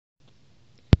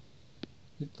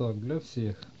Итак, для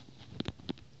всех.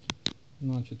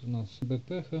 Значит, у нас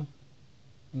БПХ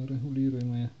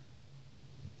регулируемая,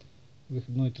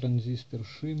 выходной транзистор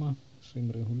шима,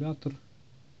 шим-регулятор,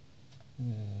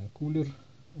 кулер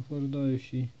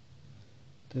охлаждающий,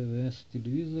 ТВС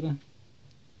телевизора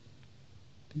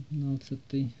 15.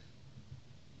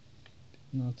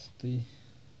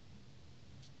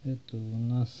 Это у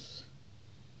нас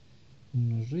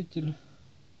умножитель,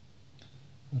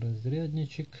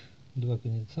 розрядничек, два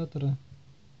конденсатора,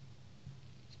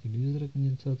 с телевизора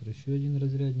конденсатор, еще один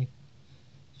разрядник.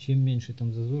 Чем меньше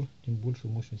там зазор, тем больше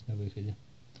мощность на выходе.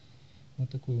 Вот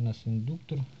такой у нас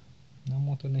индуктор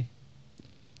намотанный.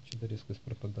 Что-то резкость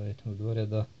пропадает. В два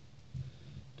ряда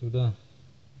туда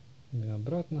и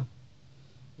обратно,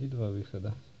 и два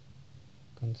выхода.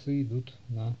 Концы идут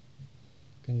на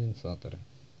конденсаторы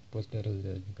после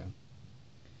разрядника.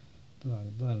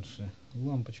 Так, дальше.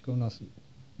 Лампочка у нас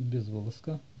без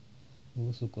волоска.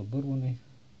 Волосок оборванный.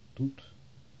 Тут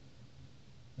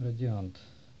радиант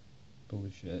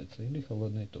получается, или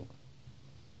холодный ток.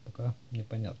 Пока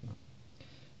непонятно.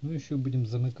 Ну, еще будем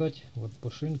замыкать вот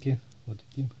по шинке вот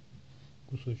таким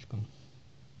кусочком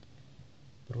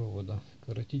провода.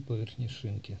 Коротить по верхней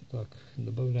шинке. Так,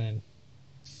 добавляем.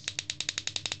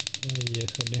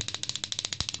 Поехали.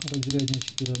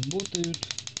 Разряднички работают.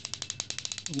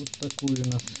 Вот такой у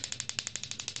нас.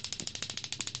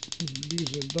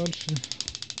 Ближе, дальше.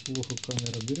 Плохо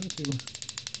камера берет его.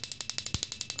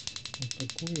 Вот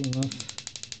такой у нас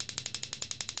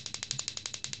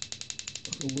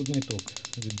холодный ток,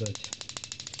 видать.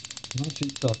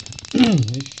 Значит так,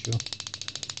 еще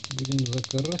будем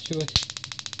закорачивать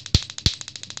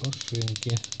по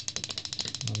шинке.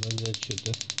 Надо взять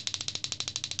что-то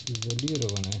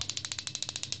изолированное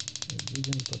и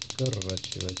будем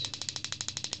подкорачивать.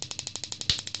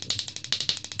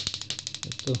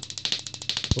 Это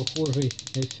похожий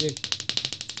эффект,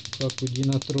 как у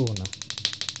динатрона.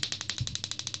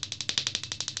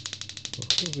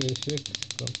 Похожий эффект,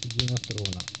 как у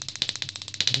динатрона.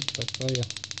 Вот такая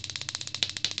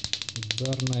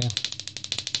ударная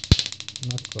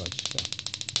накачка.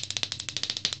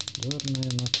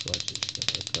 Ударная накачечка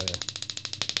такая.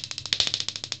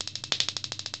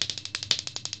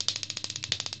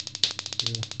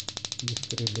 Все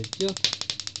искры летят.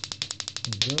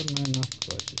 Ударная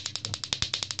накачечка.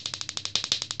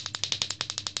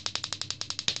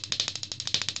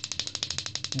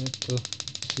 Это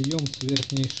съем с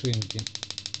верхней шинки.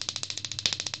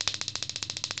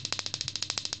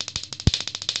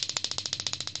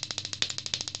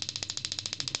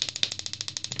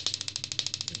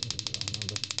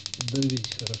 Надо давить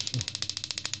хорошо.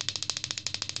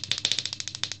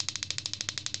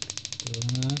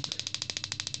 Так.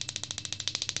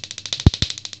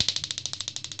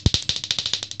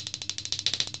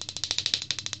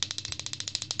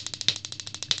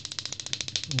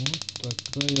 Вот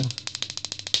такая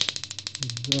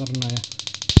ударная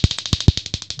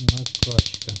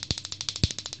накачка.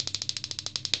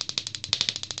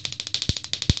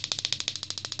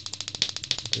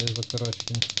 Я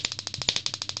закорачиваю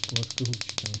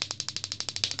плоскогубчиками.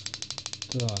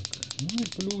 Так, ну и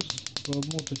плюс по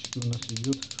обмоточке у нас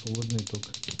идет холодный ток.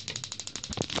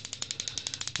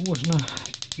 Можно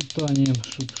питанием,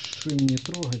 чтобы шим не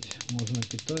трогать, можно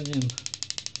питанием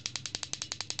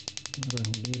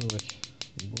регулировать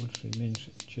больше и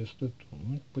меньше частоту.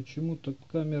 Ну, почему-то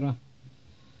камера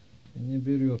не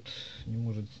берет, не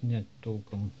может снять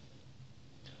толком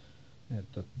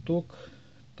этот ток.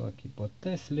 Так и по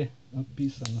Тесле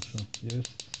описано, что ее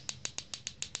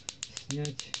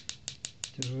снять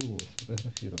тяжело,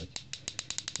 сфотографировать.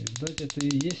 Видать, это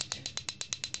и есть,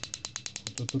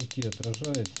 вот от руки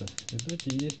отражается, видать,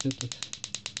 и есть этот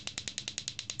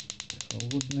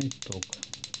холодный ток.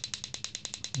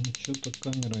 Ничего-то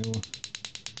камера его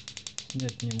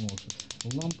снять не может.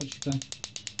 Лампочка.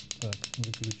 Так,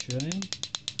 выключаем.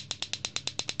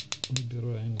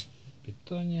 Убираем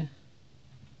питание.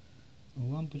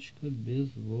 Лампочка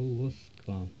без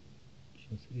волоска.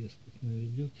 Сейчас резкость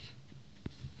наведется.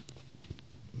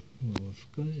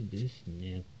 Волоска здесь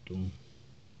нету.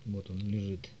 Вот он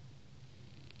лежит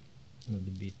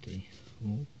отбитый.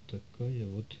 Вот такая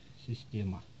вот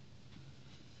система.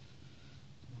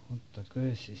 Вот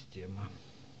такая система.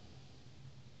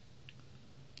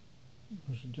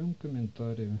 Ждем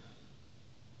комментариев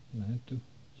на эту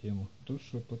тему. Кто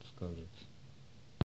что подскажет.